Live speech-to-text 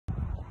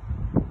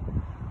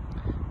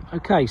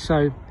Okay,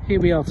 so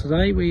here we are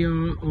today. We are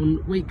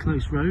on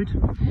Wheatclose Road,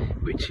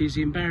 which is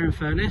in Barrow,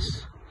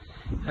 Furness,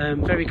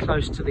 very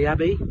close to the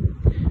Abbey,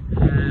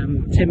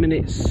 10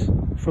 minutes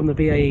from the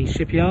BAE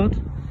shipyard,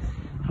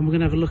 and we're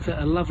going to have a look at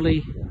a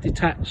lovely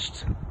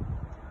detached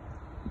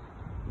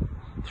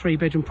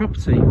 3-bedroom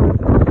property.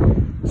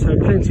 So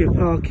plenty of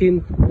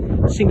parking,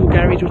 single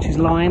garage which is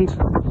lined,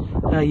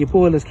 your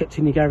boiler's kept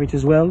in your garage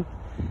as well,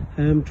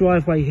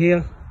 driveway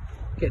here,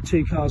 get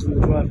 2 cars in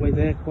the driveway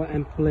there quite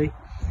amply,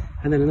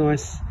 and then a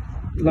nice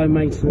low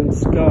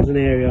maintenance garden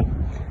area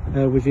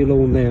with your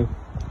lawn there.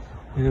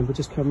 And we'll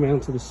just come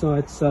round to the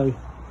side, so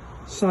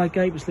side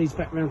gate which leads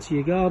back round to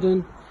your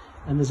garden,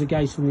 and there's a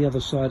gate on the other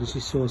side as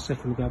you saw a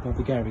second ago above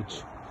the garage.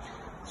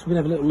 So we're going to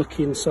have a little look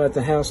inside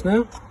the house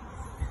now.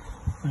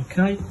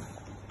 Okay,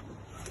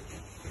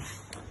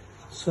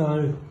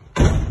 so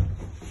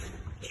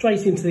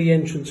straight into the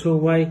entrance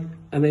hallway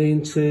and then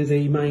into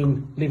the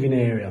main living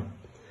area.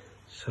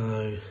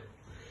 So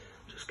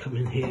just come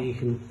in here, you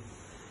can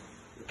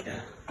get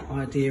an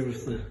idea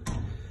of the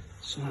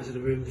size of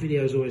the room.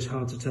 Video is always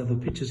hard to tell, the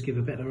pictures give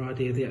a better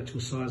idea of the actual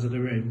size of the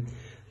room.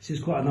 This is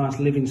quite a nice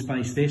living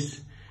space,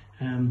 this.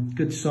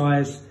 Good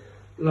size,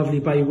 lovely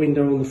bay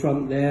window on the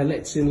front there,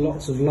 lets in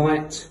lots of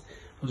light.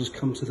 I'll just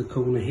come to the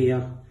corner here.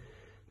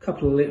 A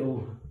couple of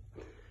little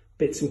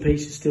bits and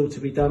pieces still to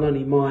be done,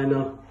 only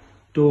minor,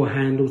 door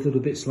handles, little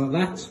bits like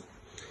that.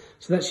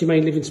 So that's your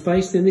main living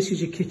space. Then this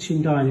is your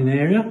kitchen dining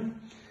area.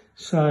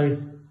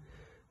 So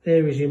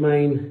there is your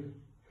main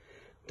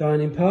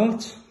dining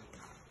part,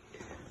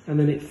 and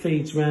then it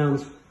feeds round.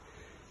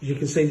 As you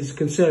can see, there's a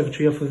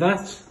conservatory off of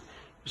that,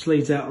 which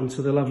leads out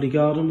onto the lovely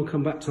garden. We'll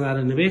come back to that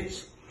in a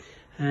bit.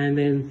 And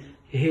then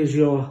here's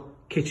your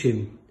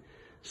kitchen.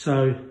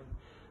 So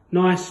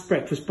nice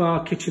breakfast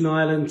bar, kitchen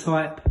island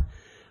type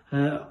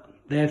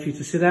there for you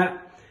to sit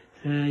at.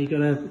 You've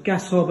got a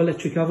gas hob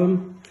electric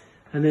oven,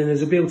 and then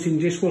there's a built-in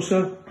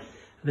dishwasher, and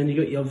then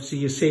you've got obviously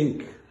your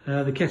sink,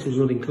 the kettle's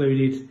not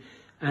included,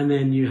 and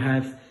then you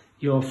have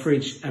your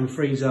fridge and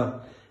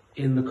freezer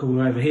in the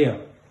corner over here,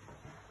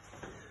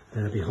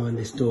 behind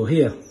this door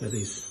here, that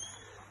is.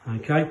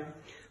 Okay,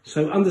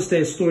 so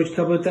understairs storage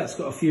cupboard, that's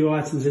got a few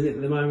items in it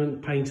at the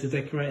moment, painter,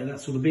 decorator, that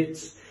sort of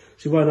bits,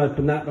 so you won't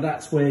open that, but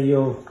that's where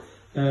you're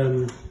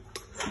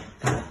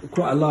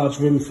quite a large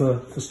room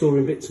for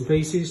storing bits and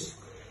pieces.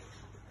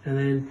 And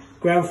then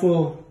ground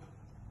floor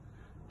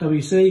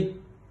WC,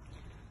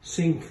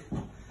 sink,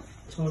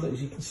 toilet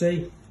as you can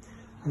see,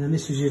 and then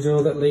this is your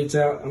door that leads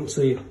out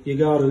onto your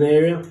garden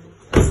area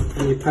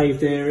and your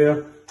paved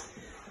area,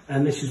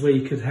 and this is where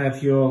you could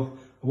have your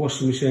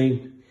washing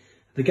machine.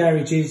 The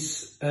garage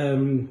is, as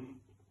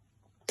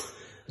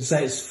I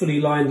say, it's fully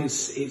lined,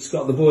 it's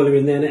got the boiler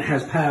in there and it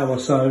has power,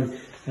 so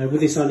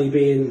with this only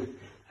being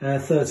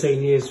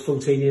 13 years,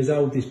 14 years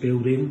old, this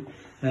building,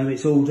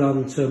 it's all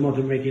done to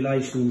modern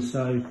regulations.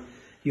 So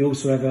you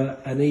also have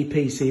an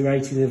EPC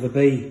rating of a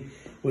B,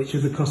 which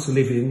with the cost of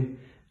living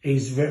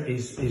is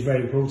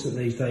very important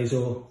these days,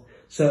 or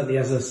certainly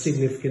has a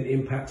significant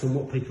impact on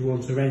what people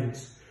want to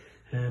rent.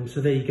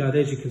 So there you go,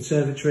 there's your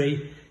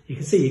conservatory. You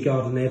can see your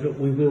garden there, but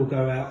we will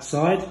go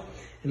outside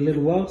in a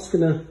little while. It's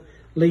going to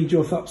lead you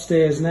off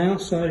upstairs now,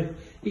 so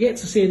you get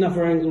to see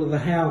another angle of the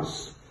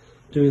house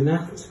doing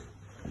that.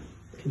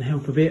 Can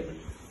help a bit.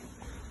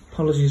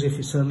 Apologies if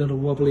it's a little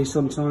wobbly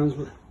sometimes,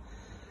 but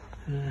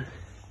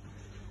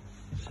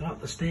so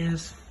up the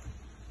stairs,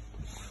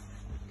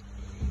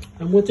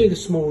 and we'll do the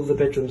smaller of the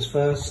bedrooms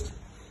first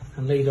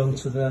and lead on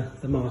to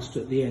the master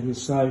at the end.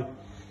 So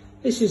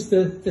this is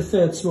the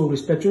third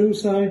smallest bedroom,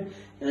 so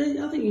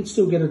I think you'd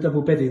still get a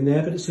double bed in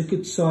there, but it's a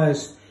good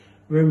size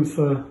room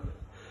for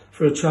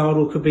a child,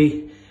 or could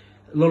be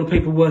a lot of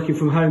people working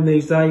from home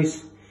these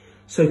days,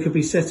 so it could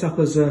be set up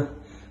as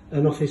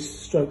an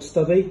office stroke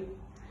study.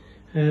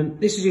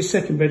 This is your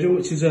second bedroom,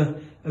 which is a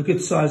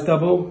good size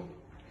double.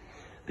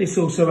 This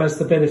also has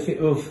the benefit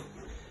of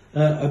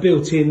a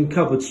built-in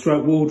cupboard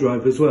stroke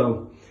wardrobe as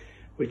well,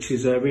 which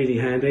is really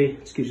handy.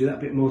 It gives you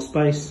that bit more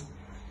space.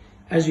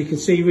 As you can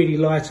see, really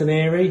light and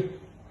airy.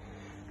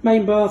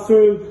 Main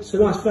bathroom, it's a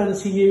nice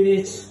vanity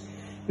unit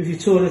with your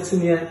toilet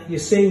and your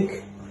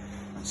sink.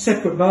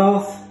 Separate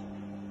bath,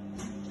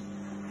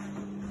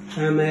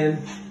 and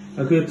then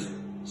a good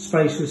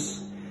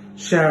spacious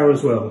shower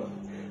as well,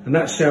 and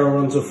that shower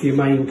runs off your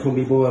main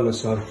combi boiler,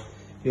 so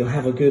you'll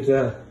have a good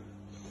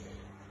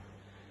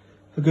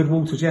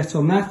water jet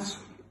on that.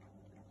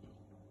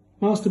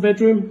 Master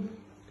bedroom,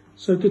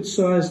 so good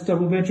size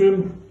double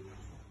bedroom,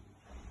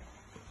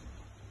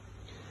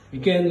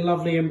 again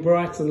lovely and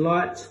bright and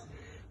light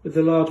with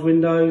the large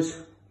windows.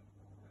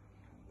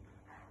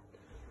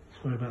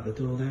 Sorry about the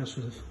door there,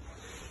 sort of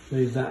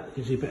move that,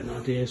 gives you a better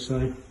idea.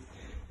 So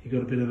you've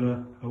got a bit of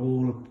a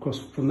wall across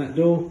from that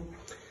door.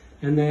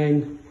 And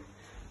then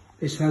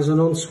this has an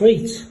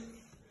ensuite.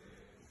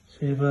 So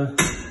you have a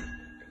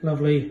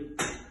lovely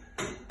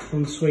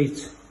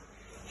ensuite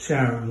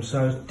shower room.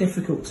 So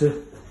difficult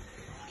to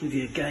give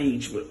you a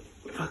gauge, but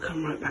if I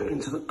come right back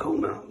into the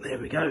corner, there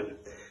we go.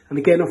 And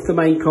again, off the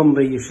main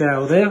combi, your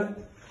shower there.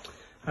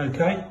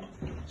 Okay,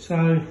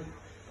 So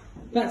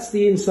that's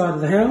the inside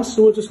of the house.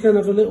 So we're just going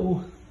to have a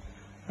little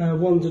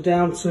wander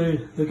down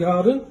to the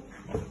garden.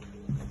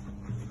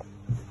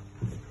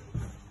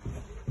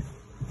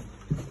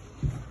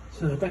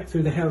 So back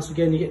through the house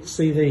again, you get to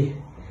see the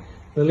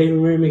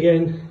living room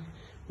again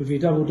with your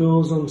double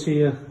doors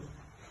onto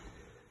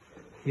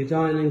your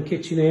dining and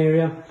kitchen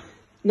area.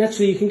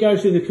 Naturally, you can go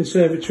through the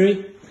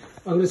conservatory.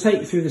 I'm going to take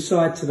you through the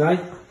side today,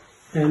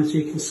 and so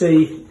you can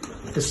see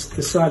the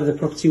side of the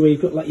property where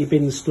you've got like your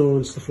bin store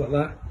and stuff like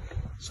that.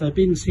 So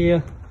bins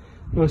here,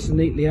 nice and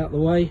neatly out the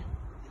way,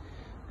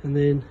 and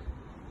then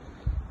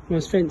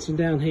nice fencing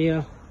down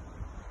here.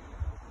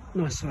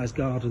 Nice sized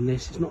garden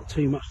this, it's not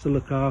too much to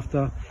look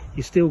after,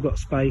 you've still got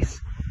space,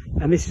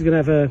 and this is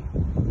going to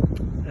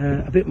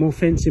have a bit more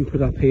fencing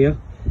put up here,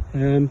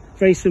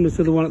 very similar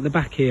to the one at the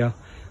back here,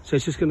 so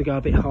it's just going to go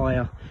a bit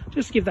higher,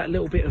 just to give that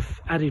little bit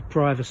of added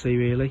privacy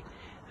really.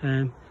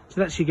 So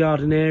that's your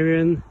garden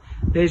area, and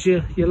there's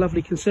your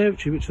lovely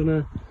conservatory, which on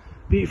a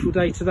beautiful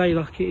day today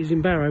like it is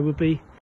in Barrow would be